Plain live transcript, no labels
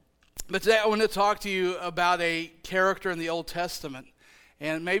But today I want to talk to you about a character in the Old Testament,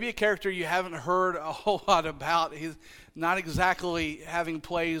 and maybe a character you haven't heard a whole lot about. He's not exactly having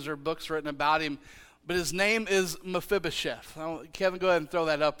plays or books written about him, but his name is Mephibosheth. Kevin, go ahead and throw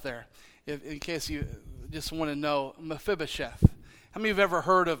that up there in case you just want to know. Mephibosheth. How many of you have ever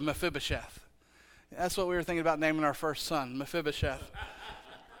heard of Mephibosheth? That's what we were thinking about naming our first son, Mephibosheth.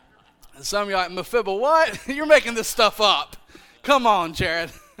 And some of you are like, Mephibosheth, what? You're making this stuff up. Come on,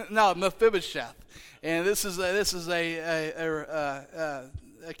 Jared. No, Mephibosheth. And this is a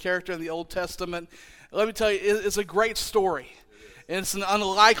character in the Old Testament. Let me tell you, it's a great story. And it's an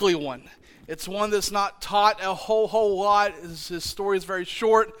unlikely one. It's one that's not taught a whole lot. His story is very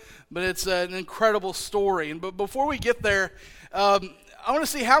short, but it's an incredible story. But before we get there, I want to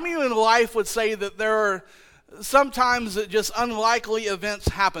see how many of you in life would say that there are sometimes that just unlikely events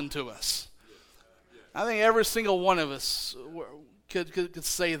happen to us. I think every single one of us could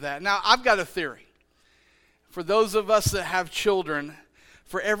say that. Now, I've got a theory. For those of us that have children,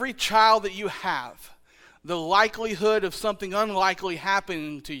 for every child that you have, the likelihood of something unlikely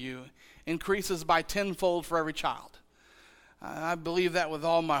happening to you increases by tenfold for every child. I believe that with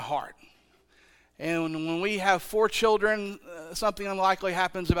all my heart. And when we have 4 children, something unlikely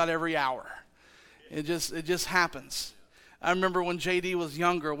happens about every hour. It just happens. I remember when JD was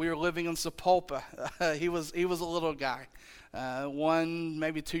younger, we were living in Sapulpa. He was a little guy, 1,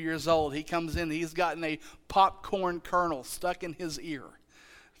 maybe 2 years old. He comes in, he's gotten a popcorn kernel stuck in his ear.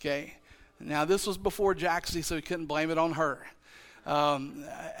 Okay, now this was before Jaxie, so he couldn't blame it on her.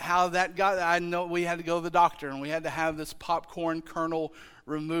 How that got, I know we had to go to the doctor, and we had to have this popcorn kernel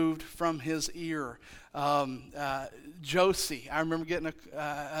removed from his ear. Josie, I remember getting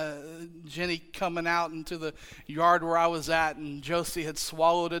Jenny coming out into the yard where I was at, and Josie had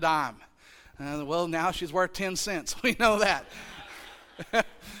swallowed a dime. Well, now she's worth 10 cents. We know that.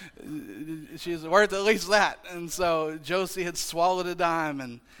 She's worth at least that. And so Josie had swallowed a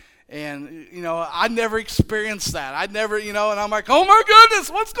dime, and you know, I never experienced that. I'd never, you know, and I'm like, oh my goodness,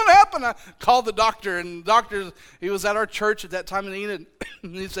 what's going to happen? I called the doctor, and the doctor, he was at our church at that time in Enid,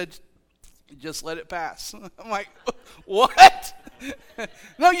 and he said, just let it pass. I'm like, what?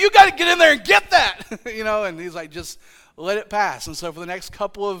 No, you got to get in there and get that, you know, and he's like, just let it pass. And so for the next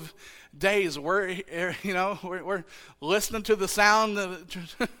couple of days, we're listening to the sound of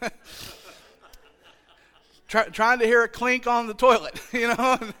trying to hear a clink on the toilet, you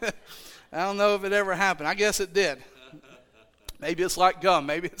know. I don't know if it ever happened. I guess it did. Maybe it's like gum.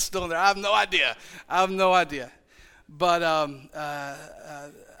 Maybe it's still in there. I have no idea. But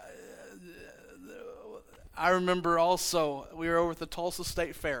I remember also we were over at the Tulsa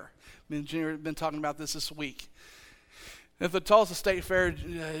State Fair. Me and Junior have been talking about this week. At the Tulsa State Fair,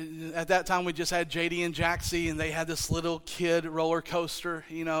 at that time we just had JD and Jaxie, and they had this little kid roller coaster,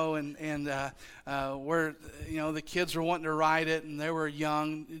 you know, and where, you know, the kids were wanting to ride it, and they were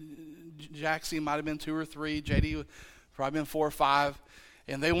young. Jaxie might have been 2 or 3, JD probably been 4 or 5,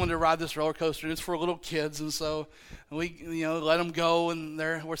 and they wanted to ride this roller coaster. It's for little kids, and so we, you know, let them go, and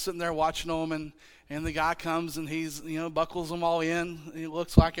we're sitting there watching them, and the guy comes, and he's, you know, buckles them all in. It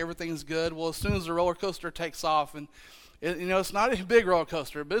looks like everything's good. Well, as soon as the roller coaster takes off, and you know, it's not a big roller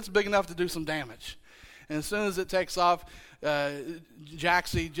coaster, but it's big enough to do some damage. And as soon as it takes off,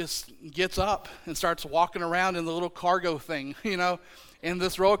 Jaxie just gets up and starts walking around in the little cargo thing, you know. And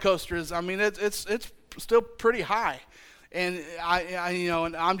this roller coaster is, I mean, it's still pretty high. And I you know,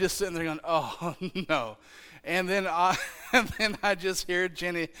 and I'm just sitting there going, oh no. And then I just hear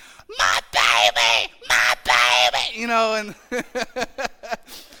Jenny, my baby, you know, and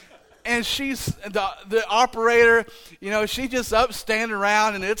and she's the operator, you know, she just up standing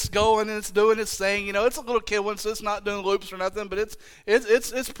around, and it's going and it's doing its thing. You know, it's a little kid one, so it's not doing loops or nothing, but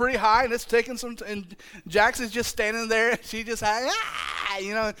it's pretty high, and it's taking some. And Jackson's just standing there. She just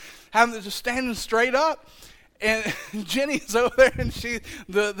you know, just standing straight up. And Jenny's over there, and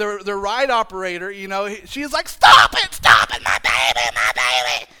the ride operator, you know, she's like, stop it, my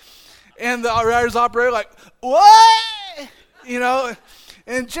baby. And the rider's operator like, what? You know.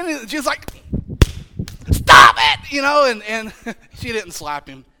 And she's like, stop it, you know, and she didn't slap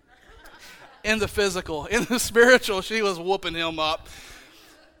him. In the physical, in the spiritual, she was whooping him up.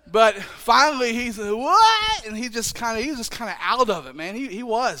 But finally, he's what? And he's just kind of out of it, man. He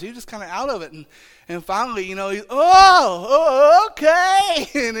was just kind of out of it, and finally, you know, he's okay,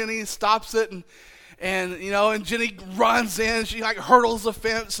 and then he stops it, and you know, and Jenny runs in. She like hurdles the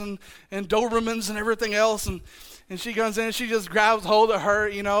fence and Dobermans and everything else, and she goes in and she just grabs hold of her,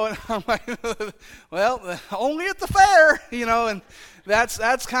 you know, and I'm like, well, only at the fair, you know, and that's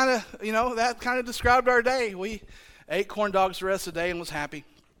kind of, you know, that kind of described our day. We ate corn dogs the rest of the day and was happy.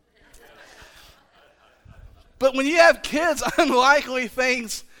 But when you have kids, unlikely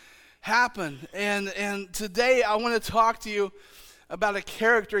things happen. And today I want to talk to you about a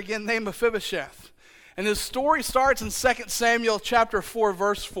character, again, named Mephibosheth. And his story starts in 2 Samuel chapter 4,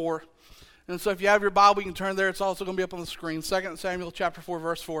 verse 4. And so if you have your Bible, you can turn there. It's also going to be up on the screen. 2 Samuel chapter 4,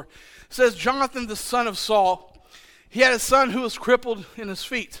 verse 4. It says, Jonathan, the son of Saul, he had a son who was crippled in his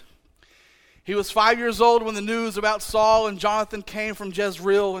feet. He was 5 years old when the news about Saul and Jonathan came from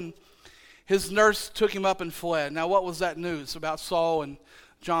Jezreel, and his nurse took him up and fled. Now, what was that news about Saul and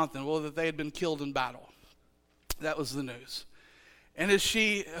Jonathan? Well, that they had been killed in battle. That was the news. And as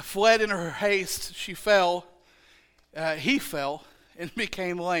she fled in her haste, he fell, and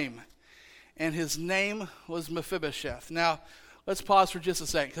became lame. And his name was Mephibosheth. Now, let's pause for just a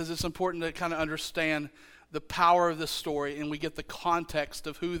second, because it's important to kind of understand the power of this story, and we get the context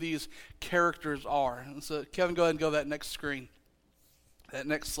of who these characters are. And so, Kevin, go ahead and go to that next screen, that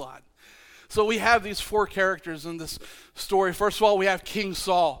next slide. So we have these four characters in this story. First of all, we have King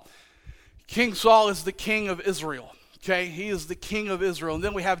Saul. King Saul is the king of Israel. Okay, he is the king of Israel. And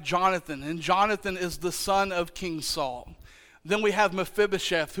then we have Jonathan, and Jonathan is the son of King Saul. Then we have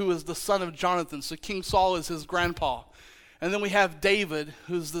Mephibosheth, who is the son of Jonathan. So King Saul is his grandpa. And then we have David,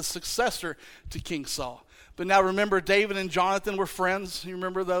 who's the successor to King Saul. But now remember, David and Jonathan were friends. You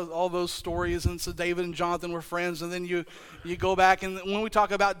remember all those stories? And so David and Jonathan were friends. And then you go back, and when we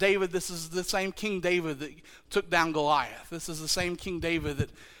talk about David, this is the same King David that took down Goliath. This is the same King David that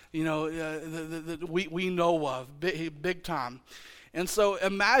that we know of, big time. And so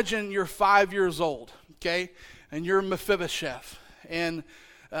imagine you're 5 years old, okay, and you're Mephibosheth, and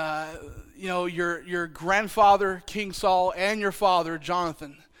your grandfather King Saul and your father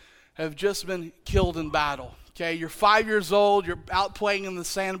Jonathan have just been killed in battle. Okay, you're 5 years old, you're out playing in the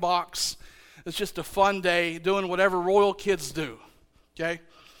sandbox. It's just a fun day, doing whatever royal kids do. Okay,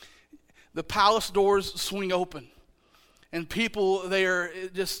 the palace doors swing open, and people, they are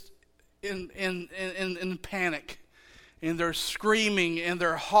just in panic, and they're screaming, and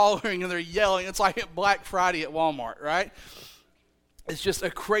they're hollering, and they're yelling. It's like Black Friday at Walmart, right? It's just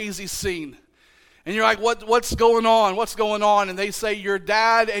a crazy scene. And you're like, what's going on? What's going on? And they say, your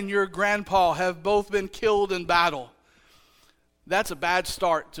dad and your grandpa have both been killed in battle. That's a bad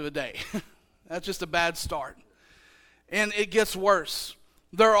start to a day. That's just a bad start. And it gets worse.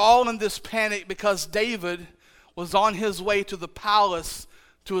 They're all in this panic because David was on his way to the palace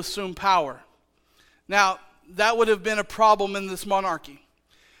to assume power. Now, that would have been a problem in this monarchy,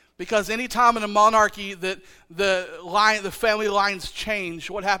 because any time in a monarchy that the family lines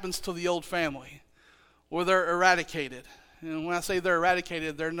change, what happens to the old family? Well, they're eradicated. And when I say they're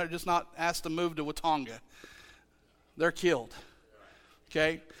eradicated, they're just not asked to move to Watonga. They're killed.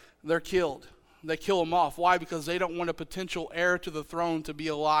 Okay? They're killed. They kill them off. Why? Because they don't want a potential heir to the throne to be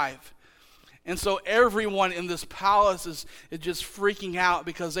alive. And so everyone in this palace is just freaking out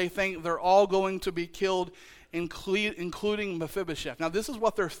because they think they're all going to be killed, including Mephibosheth. Now, this is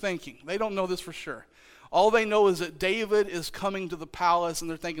what they're thinking. They don't know this for sure. All they know is that David is coming to the palace, and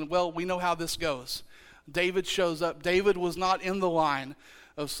they're thinking, well, we know how this goes. David shows up. David was not in the line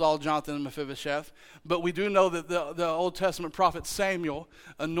of Saul, Jonathan, and Mephibosheth, but we do know that the Old Testament prophet Samuel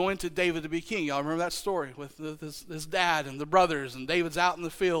anointed David to be king. Y'all remember that story with his dad and the brothers, and David's out in the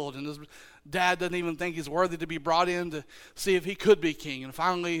field, and his dad doesn't even think he's worthy to be brought in to see if he could be king. And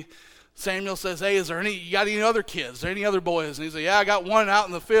finally, Samuel says, hey, you got any other kids? Is there any other boys? And he said, yeah, I got one out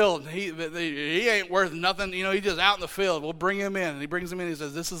in the field. He ain't worth nothing. He's just out in the field. We'll bring him in. And he brings him in. He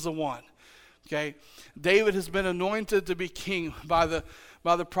says, this is the one. Okay? David has been anointed to be king by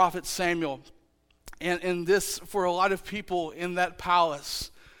the prophet Samuel. And this, for a lot of people in that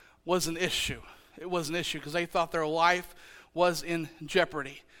palace, was an issue. It was an issue because they thought their life was in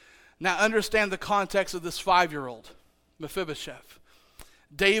jeopardy. Now, understand the context of this 5-year-old, Mephibosheth.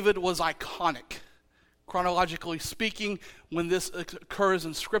 David was iconic. Chronologically speaking, when this occurs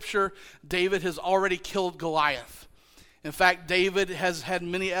in Scripture, David has already killed Goliath. In fact, David has had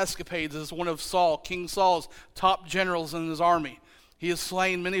many escapades as one of King Saul's top generals in his army. He has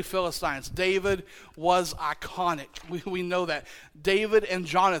slain many Philistines. David was iconic. We know that. David and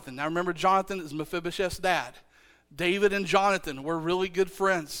Jonathan. Now remember, Jonathan is Mephibosheth's dad. David and Jonathan were really good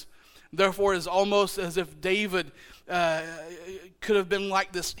friends. Therefore, it's almost as if David could have been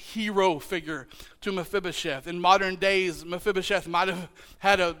like this hero figure to Mephibosheth. In modern days, Mephibosheth might have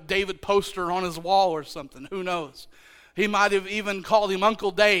had a David poster on his wall or something. Who knows? He might have even called him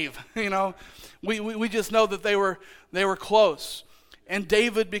Uncle Dave. We just know that they were close. And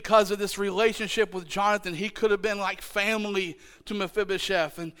David, because of this relationship with Jonathan, he could have been like family to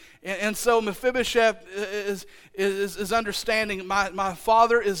Mephibosheth. And so Mephibosheth is understanding, my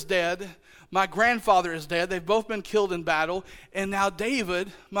father is dead, My grandfather is dead. They've both been killed in battle. And now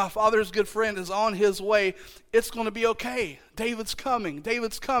David, my father's good friend, is on his way. It's going to be okay. David's coming.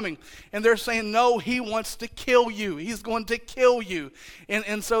 David's coming. And they're saying, no, he wants to kill you. He's going to kill you.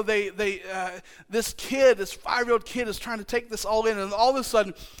 And so this kid, this 5-year-old kid, is trying to take this all in. And all of a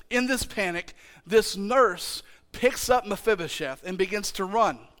sudden, in this panic, this nurse picks up Mephibosheth and begins to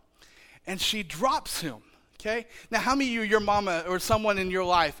run. And she drops him. Okay? Now, how many of you, your mama or someone in your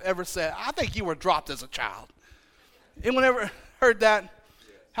life ever said, I think you were dropped as a child? Anyone ever heard that?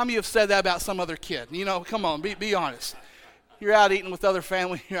 How many of you have said that about some other kid? You know, come on, be honest. You're out eating with other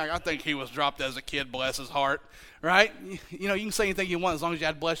family. You're like, I think he was dropped as a kid, bless his heart. Right? You know, you can say anything you want as long as you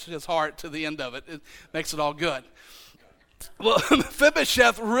had blessed his heart to the end of it. It makes it all good. Well,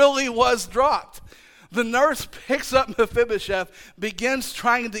 Mephibosheth really was dropped. The nurse picks up Mephibosheth, begins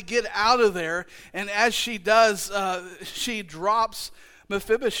trying to get out of there, and as she does, she drops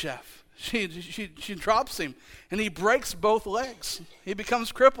Mephibosheth. She drops him, and he breaks both legs. He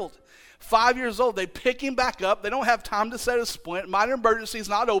becomes crippled. 5 years old. They pick him back up. They don't have time to set a splint. Minor emergency is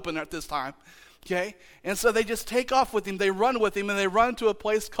not open at this time. Okay? And so they just take off with him. They run with him, and they run to a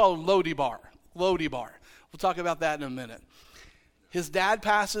place called Lodibar. Lodibar. We'll talk about that in a minute. His dad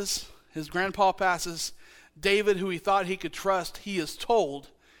passes. His grandpa passes. David, who he thought he could trust, he is told,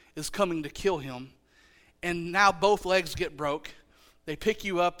 is coming to kill him. And now both legs get broke. They pick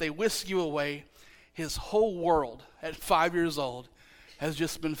you up. They whisk you away. His whole world at 5 years old has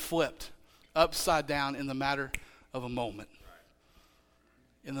just been flipped upside down in the matter of a moment.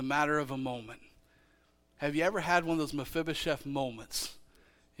 In the matter of a moment. Have you ever had one of those Mephibosheth moments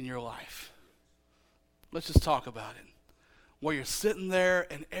in your life? Let's just talk about it. Where you're sitting there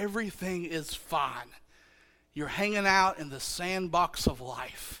and everything is fine. You're hanging out in the sandbox of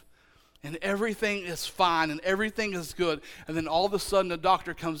life. And everything is fine and everything is good. And then all of a sudden a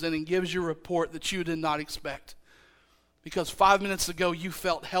doctor comes in and gives you a report that you did not expect. Because 5 minutes ago you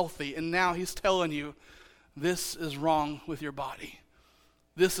felt healthy and now he's telling you this is wrong with your body.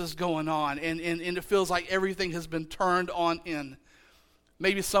 This is going on. And it feels like everything has been turned on in.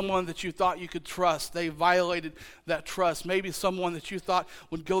 Maybe someone that you thought you could trust, they violated that trust. Maybe someone that you thought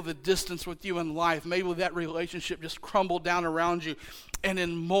would go the distance with you in life. Maybe that relationship just crumbled down around you. And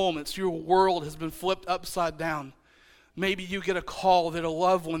in moments, your world has been flipped upside down. Maybe you get a call that a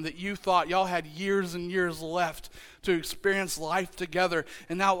loved one that you thought y'all had years and years left to experience life together.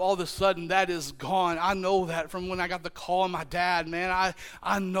 And now all of a sudden that is gone. I know that from when I got the call on my dad, man.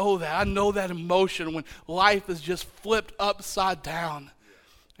 I know that. I know that emotion when life is just flipped upside down.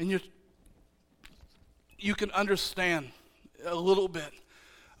 And you can understand a little bit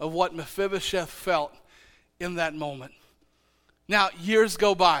of what Mephibosheth felt in that moment. Now, years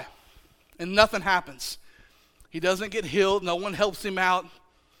go by, and nothing happens. He doesn't get healed. No one helps him out.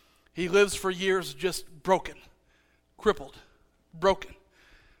 He lives for years just broken, crippled, broken.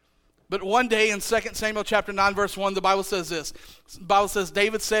 But one day in 2 Samuel chapter 9, verse 1, the Bible says this. The Bible says,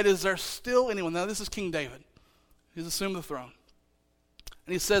 David said, is there still anyone? Now, this is King David. He's assumed the throne.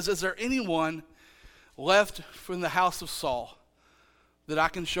 And he says, is there anyone left from the house of Saul that I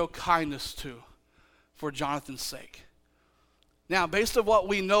can show kindness to for Jonathan's sake? Now, based on what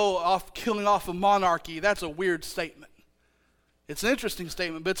we know of killing off a monarchy, that's a weird statement. It's an interesting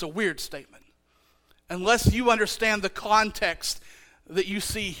statement, but it's a weird statement. Unless you understand the context that you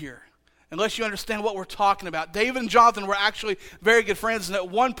see here. Unless you understand what we're talking about. David and Jonathan were actually very good friends. And at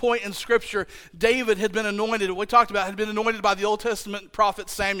one point in Scripture, David had been anointed. What we talked about had been anointed by the Old Testament prophet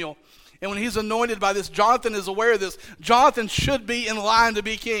Samuel. And when he's anointed by this, Jonathan is aware of this. Jonathan should be in line to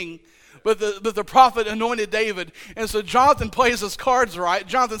be king. But the prophet anointed David. And so Jonathan plays his cards right.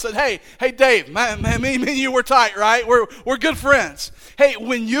 Jonathan said, hey Dave, me and you were tight, right? We're good friends. Hey,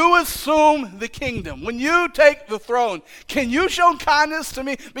 when you assume the kingdom, when you take the throne, can you show kindness to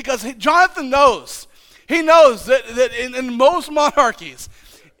me? Because Jonathan knows. He knows that in most monarchies,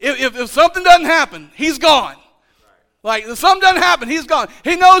 if something doesn't happen, he's gone. Like, if something doesn't happen, he's gone.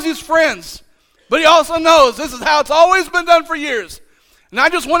 He knows he's friends. But he also knows this is how it's always been done for years. And I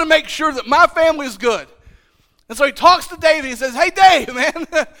just want to make sure that my family is good. And so he talks to David. He says, hey, Dave, man,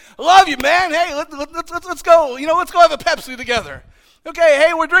 I love you, man. Hey, let's go. Let's go have a Pepsi together. Okay,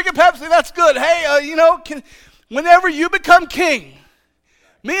 hey, we're drinking Pepsi. That's good. Hey, whenever you become king,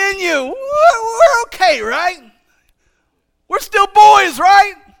 me and you, we're okay, right? We're still boys,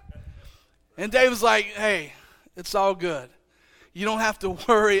 right? And David's like, hey, it's all good. You don't have to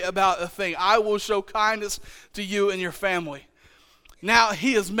worry about a thing. I will show kindness to you and your family. Now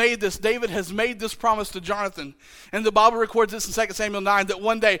David has made this promise to Jonathan. And the Bible records this in 2 Samuel 9, that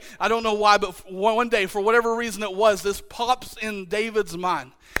one day, I don't know why, but one day, for whatever reason it was, this pops in David's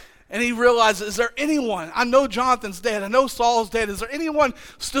mind. And he realizes, is there anyone? I know Jonathan's dead. I know Saul's dead. Is there anyone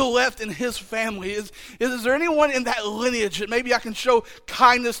still left in his family? Is there anyone in that lineage that maybe I can show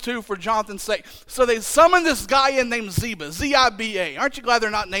kindness to for Jonathan's sake? So they summon this guy in named Ziba, Z-I-B-A. Aren't you glad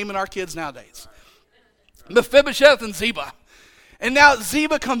they're not naming our kids nowadays? Mephibosheth and Ziba. And now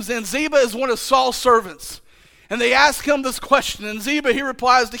Ziba comes in. Ziba is one of Saul's servants. And they ask him this question, and Ziba, he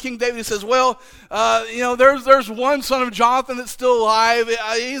replies to King David. He says, well, there's one son of Jonathan that's still alive.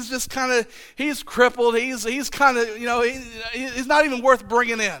 He's just kind of, he's crippled. He's kind of, he's not even worth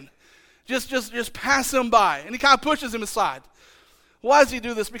bringing in. Just pass him by. And he kind of pushes him aside. Why does he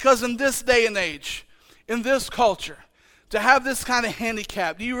do this? Because in this day and age, in this culture, to have this kind of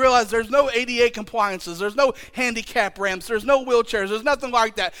handicap, do you realize there's no ADA compliances, there's no handicap ramps, there's no wheelchairs, there's nothing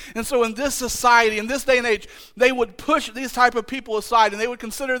like that. And so in this society, in this day and age, they would push these type of people aside, and they would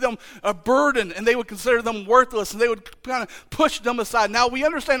consider them a burden, and they would consider them worthless, and they would kind of push them aside. Now, we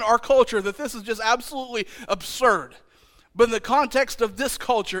understand our culture that this is just absolutely absurd. But in the context of this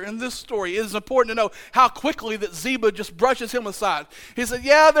culture, in this story, it is important to know how quickly that Ziba just brushes him aside. He said,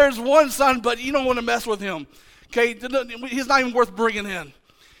 yeah, there's one son, but you don't want to mess with him. Okay, he's not even worth bringing in.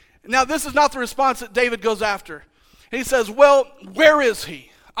 Now, this is not the response that David goes after. He says, well, where is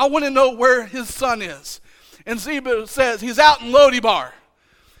he? I want to know where his son is. And Ziba says, he's out in Lo-debar.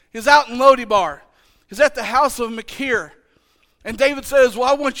 He's out in Lo-debar. He's at the house of Machir. And David says, well,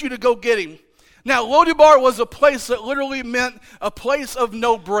 I want you to go get him. Now, Lo-debar was a place that literally meant a place of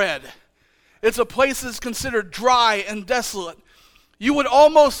no bread. It's a place that's considered dry and desolate. You would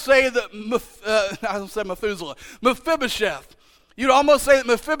almost say that, I don't say Methuselah, Mephibosheth. You'd almost say that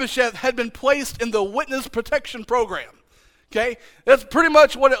Mephibosheth had been placed in the witness protection program. Okay? That's pretty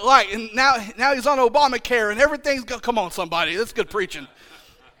much what it like. And now he's on Obamacare and everything's good. Come on, somebody. That's good preaching.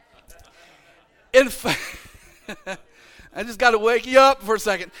 I just got to wake you up for a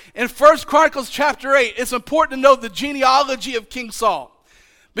second. In 1 Chronicles chapter 8, it's important to know the genealogy of King Saul.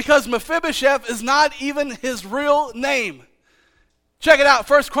 Because Mephibosheth is not even his real name. Check it out,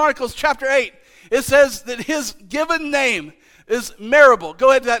 1 Chronicles chapter 8. It says that his given name is Meribal.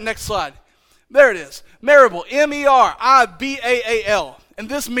 Go ahead to that next slide. There it is. Meribal, M-E-R-I-B-A-A-L. And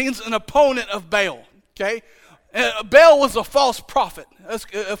this means an opponent of Baal. Okay? Baal was a false prophet.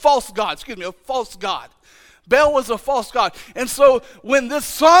 A false god, a false god. Baal was a false god. And so when this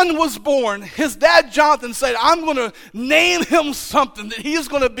son was born, his dad Jonathan said, I'm going to name him something, that he's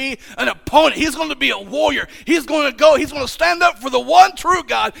going to be an opponent. He's going to be a warrior. He's going to stand up for the one true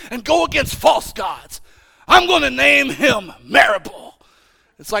God and go against false gods. I'm going to name him Meribal.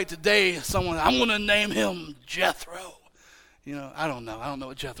 It's like today, I'm going to name him Jethro. I don't know. I don't know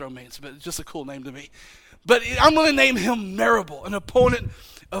what Jethro means, but it's just a cool name to me. But I'm going to name him Meribal, an opponent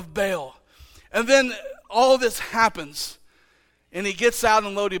of Baal. And then all this happens, and he gets out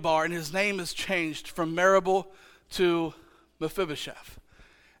in Lo-debar, and his name is changed from Meribal to Mephibosheth.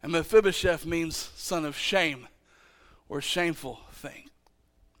 And Mephibosheth means son of shame, or shameful thing.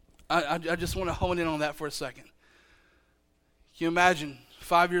 I just want to hone in on that for a second. Can you imagine,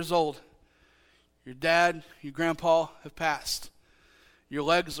 5 years old, your dad, your grandpa have passed. Your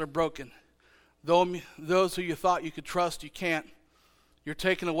legs are broken. Those who you thought you could trust, you can't. You're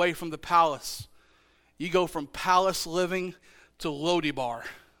taken away from the palace. You go from palace living to Lo-debar.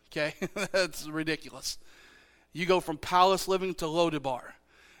 Okay? That's ridiculous. You go from palace living to Lo-debar.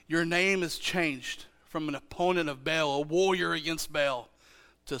 Your name is changed from an opponent of Baal, a warrior against Baal,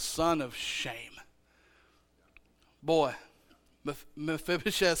 to son of shame. Boy,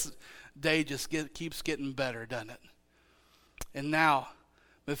 Mephibosheth's day just keeps getting better, doesn't it? And now,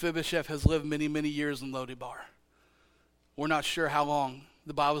 Mephibosheth has lived many, many years in Lo-debar. We're not sure how long.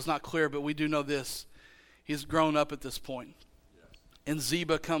 The Bible's not clear, but we do know this. He's grown up at this point. Yes. And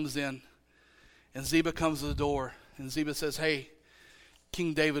Ziba comes in. And Ziba comes to the door. And Ziba says, hey,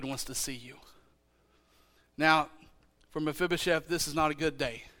 King David wants to see you. Now, for Mephibosheth, this is not a good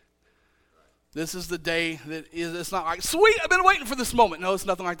day. This is the day that it's not like, sweet, I've been waiting for this moment. No, it's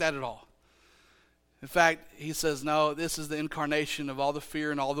nothing like that at all. In fact, he says, no, this is the incarnation of all the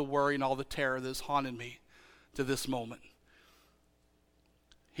fear and all the worry and all the terror that has haunted me to this moment.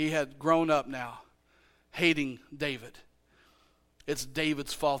 He had grown up now, hating David. It's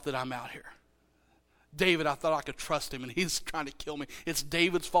David's fault that I'm out here. David, I thought I could trust him, and he's trying to kill me. It's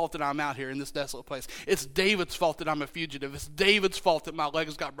David's fault that I'm out here in this desolate place. It's David's fault that I'm a fugitive. It's David's fault that my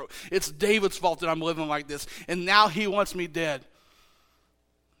legs got broke. It's David's fault that I'm living like this. And now he wants me dead.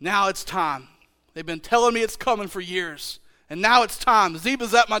 Now it's time. They've been telling me it's coming for years. And now it's time.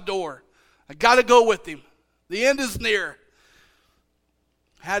 Ziba's at my door. I got to go with him. The end is near.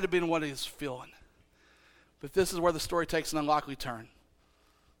 Had to be what he's feeling. But this is where the story takes an unlikely turn.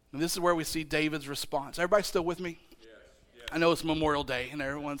 And this is where we see David's response. Everybody still with me? Yes. I know it's Memorial Day, and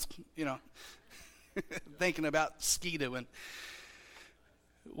everyone's, thinking about ski-doing.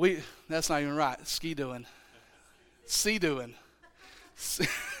 That's not even right. Ski-doing. Sea-doing.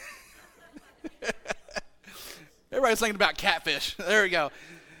 Everybody's thinking about catfish. There we go.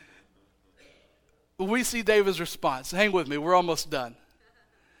 We see David's response. Hang with me. We're almost done.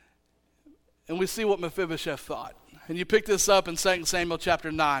 And we see what Mephibosheth thought. And you pick this up in 2 Samuel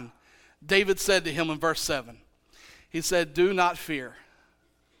chapter 9. David said to him in verse 7. He said, do not fear.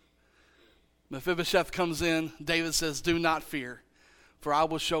 Mephibosheth comes in. David says, do not fear, for I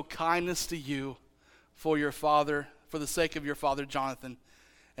will show kindness to you for the sake of your father Jonathan.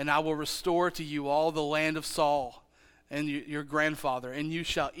 And I will restore to you all the land of Saul and your grandfather, and you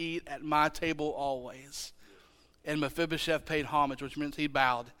shall eat at my table always. And Mephibosheth paid homage, which means he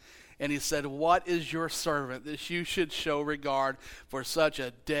bowed. And he said, what is your servant that you should show regard for such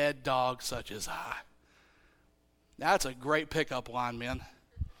a dead dog such as I? That's a great pickup line, man.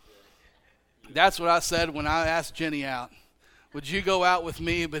 That's what I said when I asked Jenny out. Would you go out with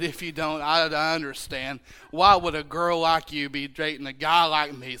me? But if you don't, I understand. Why would a girl like you be dating a guy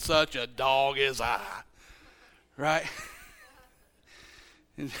like me, such a dog as I? Right?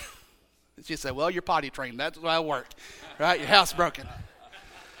 And she said, well, you're potty trained. That's why I work. Right? Your house broken.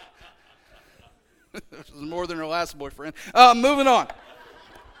 This is more than her last boyfriend. Moving on.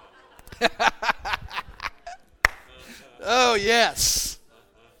 Oh, yes.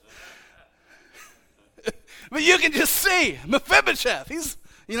 But you can just see Mephibosheth. He's,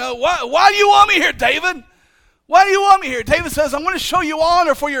 why do you want me here, David? Why do you want me here? David says, I'm going to show you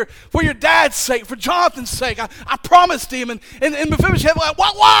honor for your dad's sake, for Jonathan's sake. I promised him. And Mephibosheth, like,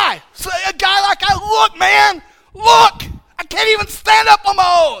 why? So a guy like look, man, look. I can't even stand up on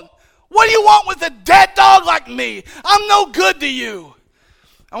my own. What do you want with a dead dog like me? I'm no good to you.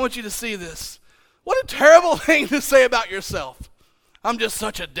 I want you to see this. What a terrible thing to say about yourself. I'm just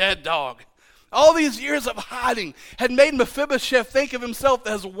such a dead dog. All these years of hiding had made Mephibosheth think of himself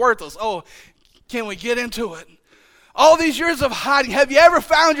as worthless. Oh, can we get into it? All these years of hiding, have you ever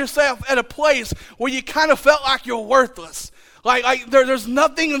found yourself at a place where you kind of felt like you're worthless? Like there's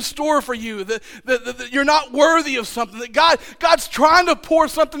nothing in store for you, that you're not worthy of something, that God's trying to pour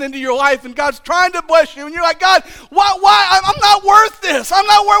something into your life, and God's trying to bless you, and you're like, God, why? I'm not worth this. I'm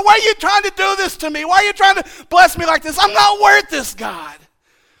not worth, why are you trying to do this to me? Why are you trying to bless me like this? I'm not worth this, God.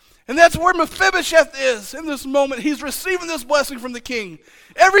 And that's where Mephibosheth is in this moment. He's receiving this blessing from the king.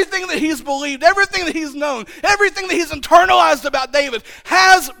 Everything that he's believed, everything that he's known, everything that he's internalized about David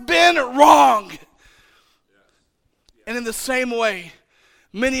has been wrong. And in the same way,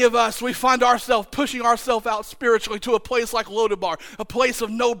 many of us, we find ourselves pushing ourselves out spiritually to a place like Lodabar, a place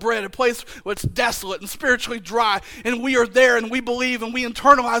of no bread, a place where it's desolate and spiritually dry. And we are there and we believe and we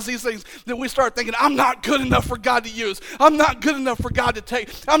internalize these things. Then we start thinking, I'm not good enough for God to use. I'm not good enough for God to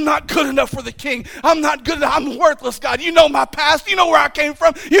take. I'm not good enough for the king. I'm not good enough. I'm worthless, God. You know my past. You know where I came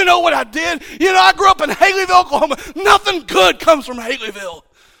from. You know what I did. I grew up in Haleyville, Oklahoma. Nothing good comes from Haleyville.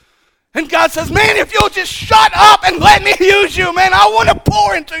 And God says, man, if you'll just shut up and let me use you, man, I want to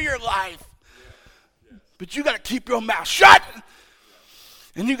pour into your life. But you got to keep your mouth shut.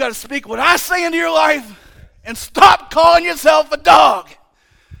 And you got to speak what I say into your life and stop calling yourself a dog.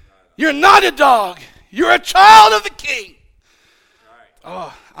 You're not a dog. You're a child of the king.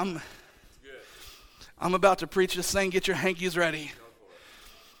 Oh, I'm about to preach this thing. Get your hankies ready.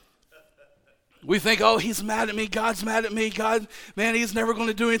 We think, oh, he's mad at me. God's mad at me. God, man, he's never going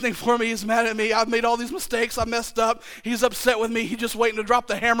to do anything for me. He's mad at me. I've made all these mistakes. I messed up. He's upset with me. He's just waiting to drop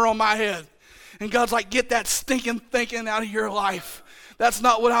the hammer on my head. And God's like, get that stinking thinking out of your life. That's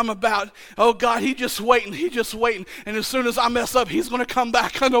not what I'm about. Oh, God, he's just waiting. He's just waiting. And as soon as I mess up, he's going to come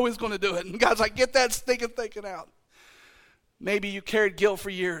back. I know he's going to do it. And God's like, get that stinking thinking out. Maybe you carried guilt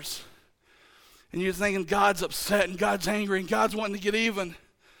for years. And you're thinking God's upset and God's angry and God's wanting to get even.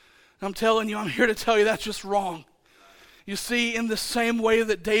 I'm telling you, I'm here to tell you that's just wrong. You see, in the same way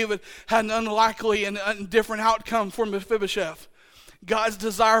that David had an unlikely and different outcome for Mephibosheth, God's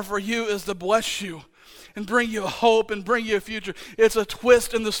desire for you is to bless you and bring you hope and bring you a future. It's a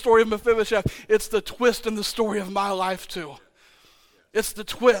twist in the story of Mephibosheth. It's the twist in the story of my life too. It's the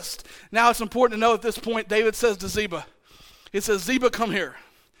twist. Now it's important to know at this point, David says to Ziba, he says, Ziba, come here.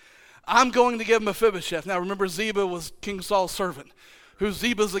 I'm going to give Mephibosheth. Now remember, Ziba was King Saul's servant.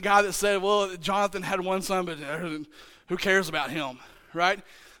 Ziba's the guy that said, well, Jonathan had one son, but who cares about him, right?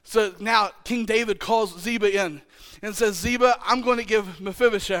 So now King David calls Ziba in and says, Ziba, I'm going to give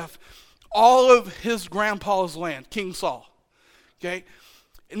Mephibosheth all of his grandpa's land, King Saul, okay?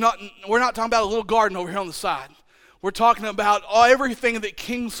 We're not talking about a little garden over here on the side. We're talking about everything that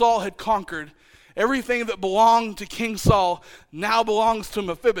King Saul had conquered. Everything that belonged to King Saul now belongs to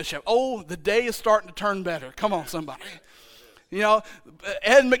Mephibosheth. Oh, the day is starting to turn better. Come on, somebody. You know,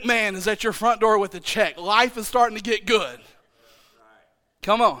 Ed McMahon is at your front door with a check. Life is starting to get good.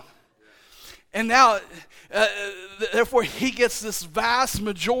 Come on. And now, therefore, he gets this vast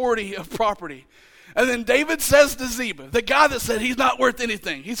majority of property. And then David says to Ziba, the guy that said he's not worth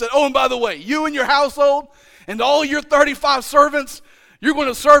anything, he said, oh, and by the way, you and your household and all your 35 servants, you're going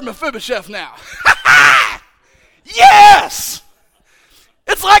to serve Mephibosheth now. Yes!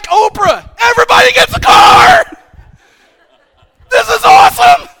 It's like Oprah. Everybody gets a car. This is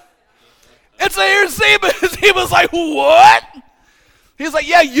awesome. And so here's Ziba. Ziba's like, what? He's like,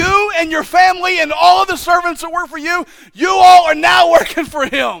 yeah, you and your family and all of the servants that work for you, you all are now working for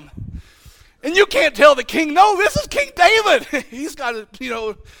him. And you can't tell the king, no, this is King David. He's got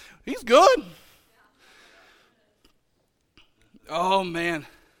to, he's good. Oh, man.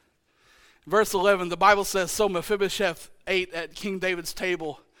 Verse 11, the Bible says, so Mephibosheth ate at King David's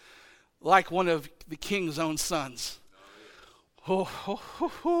table like one of the king's own sons.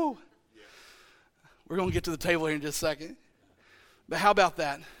 Oh. We're going to get to the table here in just a second. But how about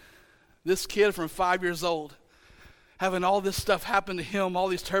that? This kid from 5 years old, having all this stuff happen to him, all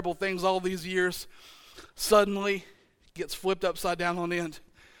these terrible things, all these years, suddenly gets flipped upside down on end.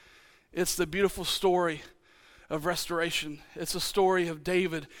 It's the beautiful story of restoration. It's a story of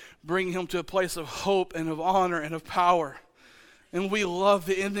David bringing him to a place of hope and of honor and of power. And we love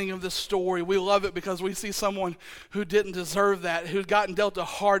the ending of this story. We love it because we see someone who didn't deserve that, who'd gotten dealt a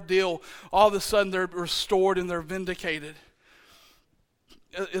hard deal. All of a sudden they're restored and they're vindicated.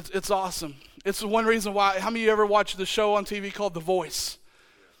 It's awesome. It's one reason why, how many of you ever watched the show on TV called The Voice?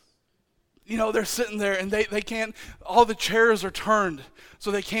 They're sitting there and they can't, all the chairs are turned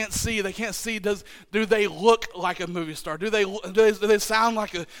so they can't see. They can't see, do they look like a movie star? Do they sound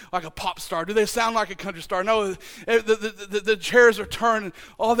like a pop star? Do they sound like a country star? No, the chairs are turned and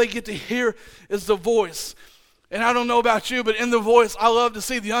all they get to hear is the voice. And I don't know about you, but in The Voice, I love to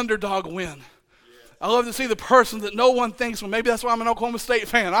see the underdog win. I love to see the person that no one thinks, well, maybe that's why I'm an Oklahoma State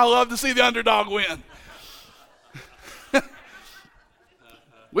fan. I love to see the underdog win.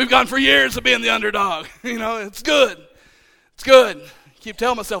 We've gone for years of being the underdog. It's good. It's good. Keep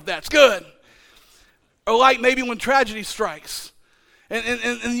telling myself that. It's good. Or like maybe when tragedy strikes.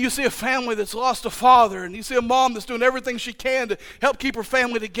 And you see a family that's lost a father, and you see a mom that's doing everything she can to help keep her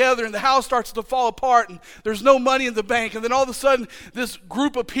family together, and the house starts to fall apart, and there's no money in the bank, and then all of a sudden this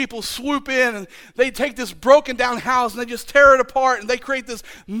group of people swoop in, and they take this broken down house, and they just tear it apart, and they create this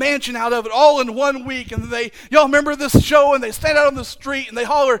mansion out of it all in 1 week, and y'all remember this show, and they stand out on the street, and they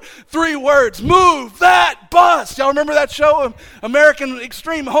holler 3 words, move that bus. Y'all remember that show, American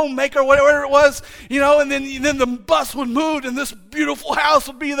Extreme Homemaker, whatever it was, and then the bus would move, and this beautiful house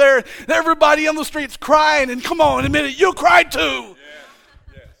would be there, and everybody on the streets crying, and come on, admit it, you cried too. Yeah.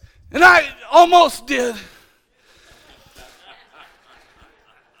 Yes. And I almost did.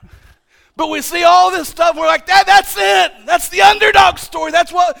 But we see all this stuff, and we're like, that's it. That's the underdog story.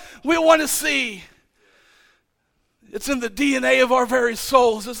 That's what we want to see. It's in the DNA of our very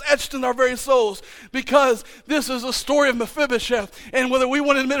souls. It's etched in our very souls because this is a story of Mephibosheth, and whether we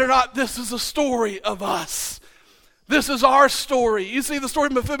want to admit it or not, this is a story of us. This is our story. You see, the story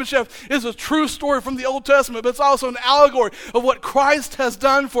of Mephibosheth is a true story from the Old Testament, but it's also an allegory of what Christ has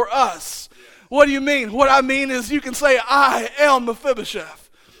done for us. What do you mean? What I mean is you can say, I am Mephibosheth.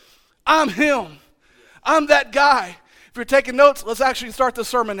 I'm him. I'm that guy. If you're taking notes, let's actually start the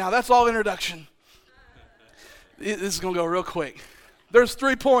sermon now. That's all introduction. This is going to go real quick. There's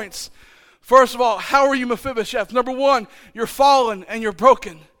 3 points. First of all, how are you Mephibosheth? Number 1, you're fallen and you're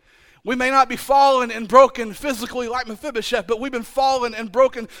broken. We may not be fallen and broken physically like Mephibosheth, but we've been fallen and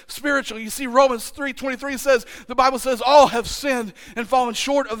broken spiritually. You see, Romans 3:23 says, the Bible says, all have sinned and fallen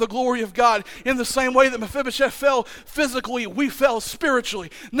short of the glory of God. In the same way that Mephibosheth fell physically, we fell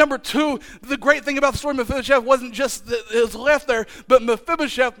spiritually. Number 2, the great thing about the story of Mephibosheth wasn't just that it was left there, but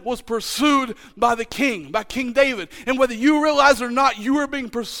Mephibosheth was pursued by the king, by King David. And whether you realize it or not, you are being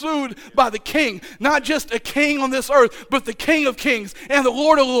pursued by the king. Not just a king on this earth, but the King of Kings and the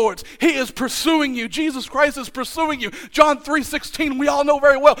Lord of Lords. He is pursuing you. Jesus Christ is pursuing you. John 3:16, we all know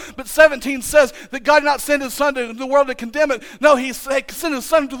very well. But 17 says that God did not send his son to the world to condemn it. No, he sent his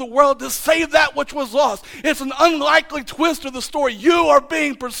son to the world to save that which was lost. It's an unlikely twist of the story. You are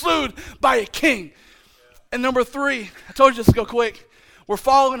being pursued by a king. And number 3, I told you just to go quick. We're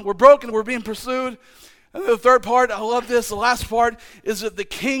fallen, we're broken, we're being pursued. And the third part, I love this, the last part, is that the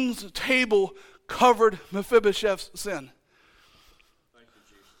king's table covered Mephibosheth's sin.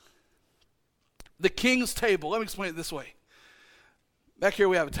 The king's table. Let me explain it this way. Back here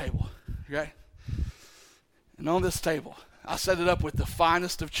we have a table, right? And on this table, I set it up with the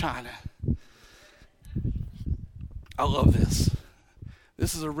finest of china. I love this.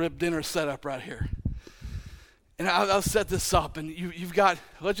 This is a rib dinner setup right here. And I'll set this up, and you've got,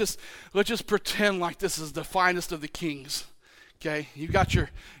 let's just pretend like this is the finest of the kings. Okay, you've got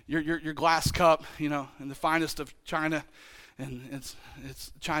your glass cup, and the finest of china, and it's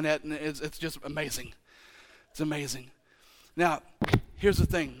chinette, and it's just amazing. It's amazing. Now, here's the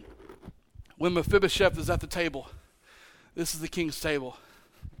thing. When Mephibosheth is at the table, this is the king's table.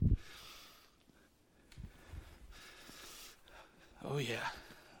 Oh yeah,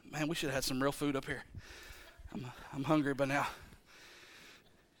 man, we should have had some real food up here. I'm hungry by now.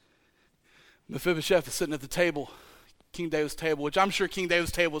 Mephibosheth is sitting at the table, King David's table, which I'm sure King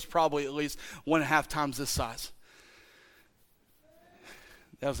David's table is probably at least 1.5 times this size.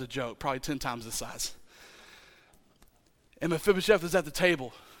 That was a joke, probably 10 times this size. And Mephibosheth is at the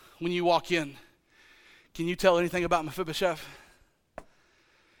table. When you walk in, can you tell anything about Mephibosheth?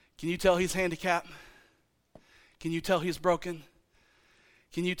 Can you tell he's handicapped? Can you tell he's broken?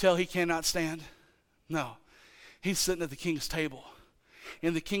 Can you tell he cannot stand? No. He's sitting at the king's table.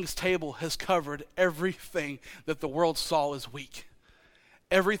 And the king's table has covered everything that the world saw as weak.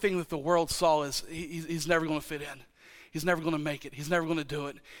 Everything that the world saw as he's never going to fit in. He's never going to make it. He's never going to do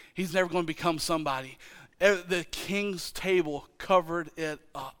it. He's never going to become somebody. The king's table covered it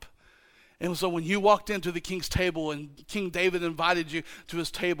up. And so when you walked into the king's table and King David invited you to his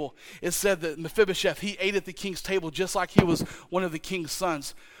table, it said that Mephibosheth, he ate at the king's table just like he was one of the king's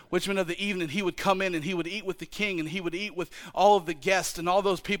sons. Which meant of the evening he would come in and he would eat with the king, and he would eat with all of the guests and all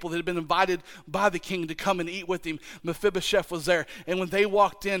those people that had been invited by the king to come and eat with him. Mephibosheth was there, and when they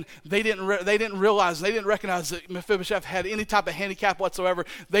walked in, they didn't recognize that Mephibosheth had any type of handicap whatsoever.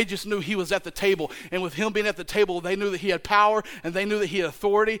 They just knew he was at the table, and with him being at the table, they knew that he had power, and they knew that he had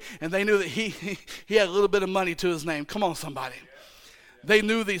authority, and they knew that he had a little bit of money to his name. Come on, somebody. They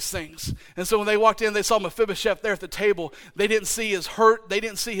knew these things. And so when they walked in, they saw Mephibosheth there at the table. They didn't see his hurt. They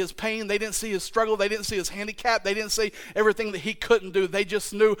didn't see his pain. They didn't see his struggle. They didn't see his handicap. They didn't see everything that he couldn't do. They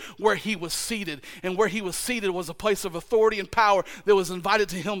just knew where he was seated. And where he was seated was a place of authority and power that was invited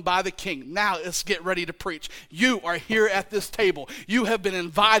to him by the king. Now let's get ready to preach. You are here at this table. You have been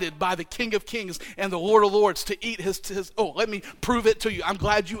invited by the King of Kings and the Lord of Lords to eat his let me prove it to you. I'm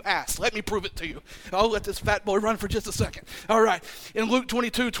glad you asked. Let me prove it to you. I'll let this fat boy run for just a second. All right. In Luke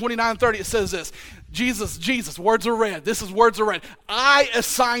 22, 29, 30, it says this. Jesus, words are read. This is words are read. I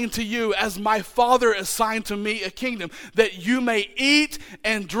assign to you as my Father assigned to me a kingdom, that you may eat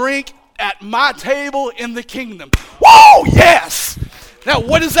and drink at my table in the kingdom. Whoa, yes! Now,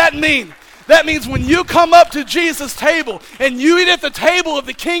 what does that mean? That means when you come up to Jesus' table and you eat at the table of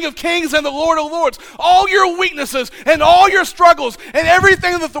the King of Kings and the Lord of Lords, all your weaknesses and all your struggles and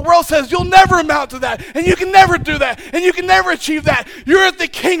everything that the world says you'll never amount to that, and you can never do that, and you can never achieve that. You're at the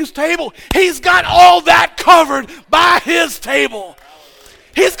King's table. He's got all that covered by his table.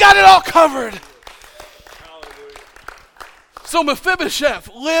 He's got it all covered. So Mephibosheth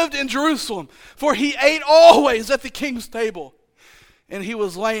lived in Jerusalem, for he ate always at the king's table. And he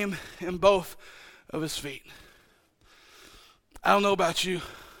was lame in both of his feet. I don't know about you,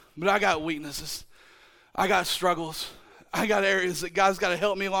 but I got weaknesses. I got struggles. I got areas that God's got to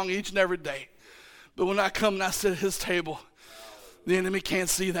help me along each and every day. But when I come and I sit at his table, the enemy can't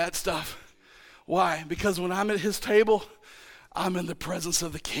see that stuff. Why? Because when I'm at his table, I'm in the presence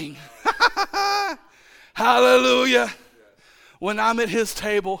of the king. Hallelujah. When I'm at his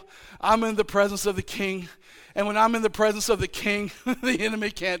table, I'm in the presence of the king. And when I'm in the presence of the king, the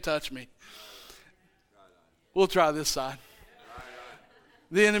enemy can't touch me. We'll try this side.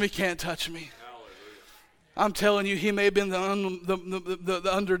 The enemy can't touch me. I'm telling you, he may have been the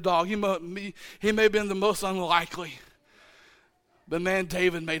underdog. He may have been the most unlikely. But man,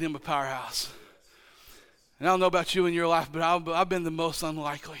 David made him a powerhouse. And I don't know about you in your life, but I've been the most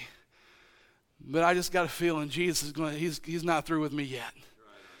unlikely. But I just got a feeling Jesus is going. He's not through with me yet.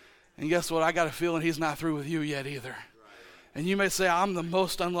 And guess what? I got a feeling he's not through with you yet either. And you may say, I'm the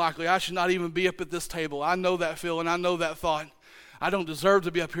most unlikely. I should not even be up at this table. I know that feeling. I know that thought. I don't deserve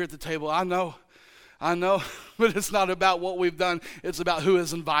to be up here at the table. I know. But it's not about what we've done. It's about who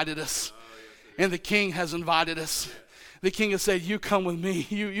has invited us. And the king has invited us. The king has said, you come with me.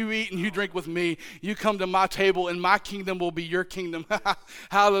 You eat and you drink with me. You come to my table and my kingdom will be your kingdom.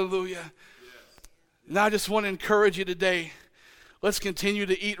 Hallelujah. And I just want to encourage you today. Let's continue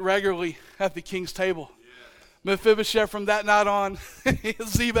to eat regularly at the king's table. Yeah. Mephibosheth, from that night on,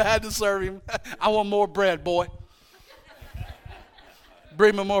 Ziba had to serve him. I want more bread, boy.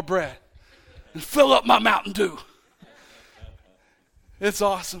 Bring me more bread. and fill up my Mountain Dew. It's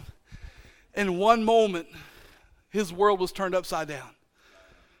awesome. In one moment, his world was turned upside down.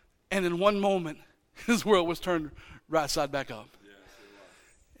 And in one moment, his world was turned right side back up.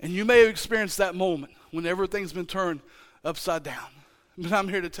 And you may have experienced that moment when everything's been turned upside down. But I'm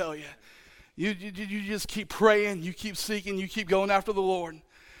here to tell you, you just keep praying, you keep seeking, you keep going after the Lord.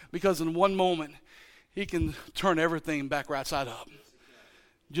 Because in one moment, he can turn everything back right side up.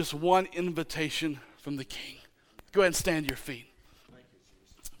 Just one invitation from the King. Go ahead and stand to your feet.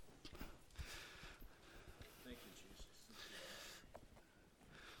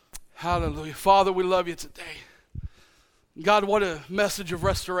 Hallelujah. Father, we love you today. God, what a message of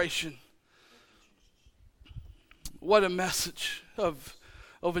restoration. What a message of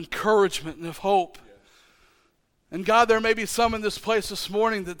encouragement and of hope. And God, there may be some in this place this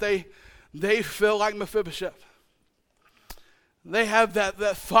morning that they feel like Mephibosheth. They have that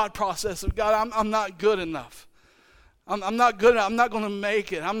thought process of, God, I'm not good enough. I'm not good enough. I'm not going to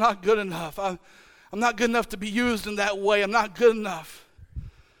make it. I'm not good enough. I'm not good enough to be used in that way. I'm not good enough.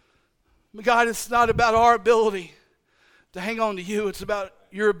 But God, it's not about our ability to hang on to you. It's about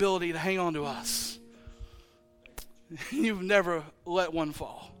your ability to hang on to us. You've never let one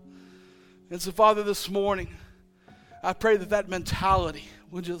fall. And so, Father, this morning, I pray that mentality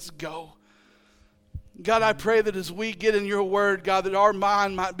will just go. God, I pray that as we get in your word, God, that our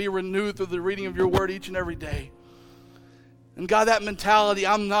mind might be renewed through the reading of your word each and every day. And God, that mentality,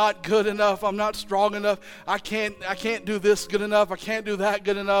 I'm not good enough, I'm not strong enough, I can't do this good enough, I can't do that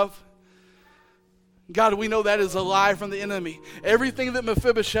good enough. God, we know that is a lie from the enemy. Everything that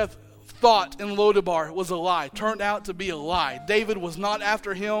Mephibosheth thought in Lodabar was a lie, turned out to be a lie. David was not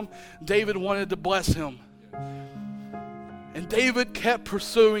after him. David wanted to bless him. And David kept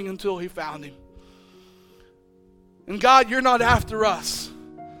pursuing until he found him. And God, you're not after us.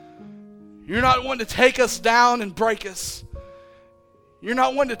 You're not wanting to take us down and break us. You're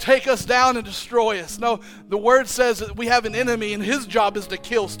not wanting to take us down and destroy us. No, the word says that we have an enemy and his job is to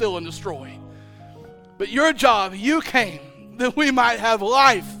kill, steal, and destroy. But your job, you came that we might have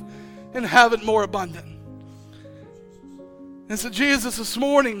life and have it more abundant. And so Jesus, this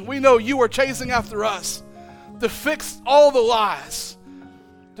morning, we know you are chasing after us to fix all the lies,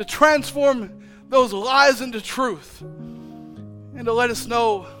 to transform those lies into truth, and to let us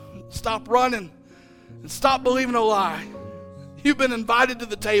know, stop running and stop believing a lie. You've been invited to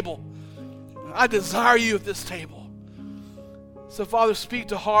the table. I desire you at this table. So, Father, speak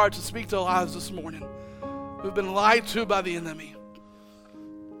to hearts and speak to lives this morning who've been lied to by the enemy.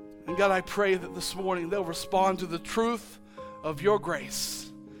 And God, I pray that this morning they'll respond to the truth of your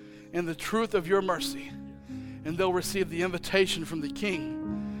grace and the truth of your mercy. And they'll receive the invitation from the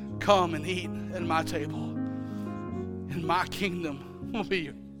King. Come and eat at my table. And my kingdom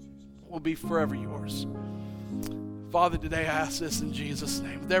will be forever yours. Father, today I ask this in Jesus'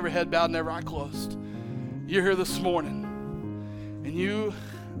 name. With every head bowed and every eye closed. You're here this morning. And you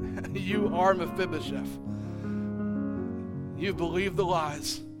are Mephibosheth. You believe the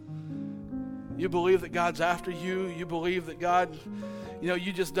lies. You believe that God's after you. You believe that God,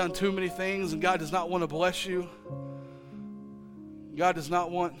 you just done too many things and God does not want to bless you. God does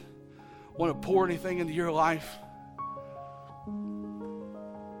not want to pour anything into your life.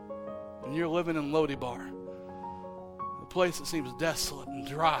 And you're living in Lodabar, a place that seems desolate and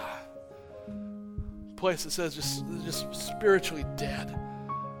dry, a place that says just spiritually dead.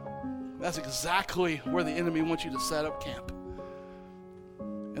 That's exactly where the enemy wants you to set up camp.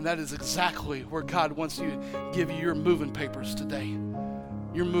 And that is exactly where God wants you to give you your moving papers today.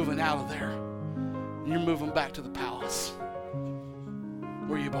 You're moving out of there. You're moving back to the palace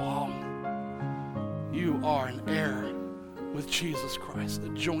where you belong. You are an heir with Jesus Christ, a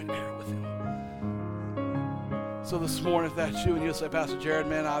joint heir with him. So this morning, if that's you and you say, Pastor Jared,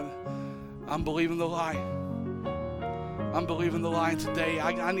 man, I'm believing the lie. I'm believing the lie. And today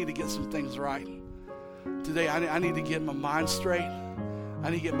I need to get some things right. Today I need to get my mind straight. I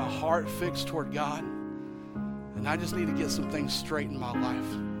need to get my heart fixed toward God. And I just need to get some things straight in my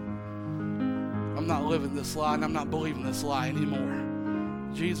life. I'm not living this lie and I'm not believing this lie anymore.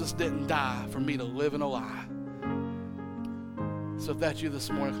 Jesus didn't die for me to live in a lie. So if that's you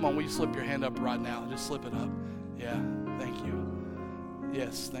this morning, come on, will you slip your hand up right now? Just slip it up. Yeah, thank you.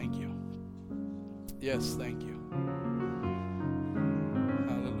 Yes, thank you. Yes, thank you.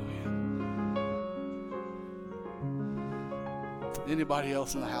 Anybody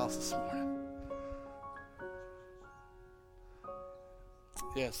else in the house this morning?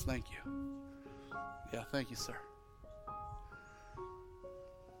 Yes, thank you. Yeah, thank you, sir.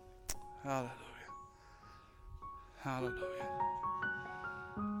 Hallelujah. Hallelujah.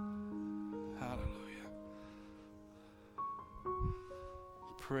 Hallelujah.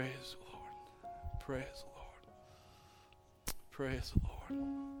 Praise the Lord. Praise the Lord. Praise the Lord.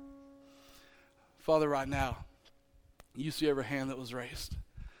 Father, right now, you see every hand that was raised.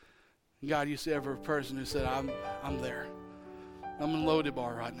 God, you see every person who said, I'm there. I'm in Loaded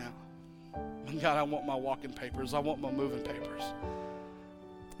Bar right now. And God, I want my walking papers. I want my moving papers.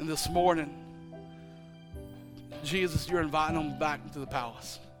 And this morning, Jesus, you're inviting them back to the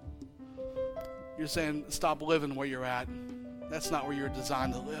palace. You're saying, stop living where you're at. That's not where you're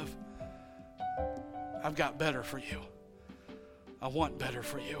designed to live. I've got better for you. I want better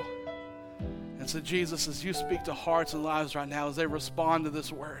for you. And so Jesus, as you speak to hearts and lives right now, as they respond to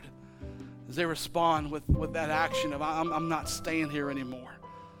this word, as they respond with that action of I'm not staying here anymore.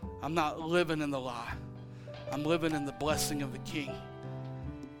 I'm not living in the lie. I'm living in the blessing of the King.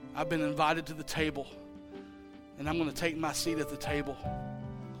 I've been invited to the table, and I'm going to take my seat at the table.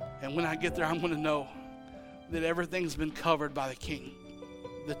 And when I get there, I'm going to know that everything's been covered by the King.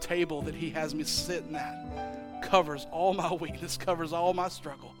 The table that he has me sitting at covers all my weakness, covers all my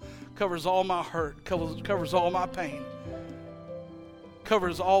struggle, covers all my hurt, covers all my pain,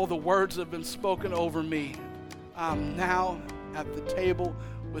 covers all the words that have been spoken over me. I'm now at the table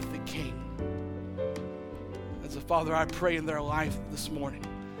with the King. As a Father, I pray in their life this morning,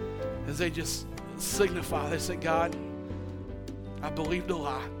 as they just signify, they say, God, I believed a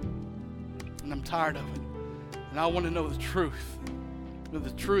lie, and I'm tired of it, and I want to know the truth. But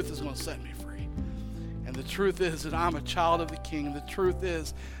the truth is going to set me free. And the truth is that I'm a child of the King. The truth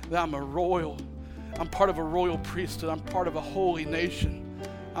is that I'm part of a royal priesthood. I'm part of a holy nation.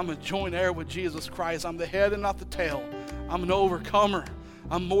 I'm a joint heir with Jesus Christ. I'm the head and not the tail. I'm an overcomer.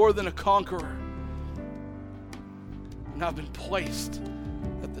 I'm more than a conqueror. And I've been placed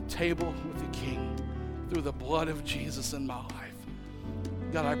at the table with the King through the blood of Jesus in my life.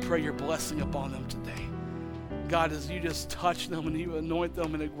 God, I pray your blessing upon them today. God, as you just touch them and you anoint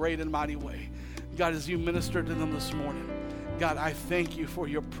them in a great and mighty way. God, as you minister to them this morning, God, I thank you for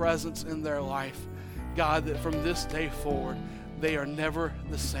your presence in their life. God, that from this day forward, they are never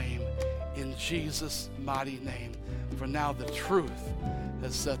the same. In Jesus' mighty name. For now the truth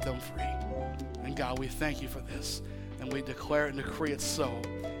has set them free. And God, we thank you for this. And we declare it and decree it so.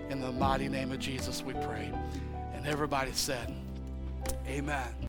 In the mighty name of Jesus we pray. And everybody said, amen.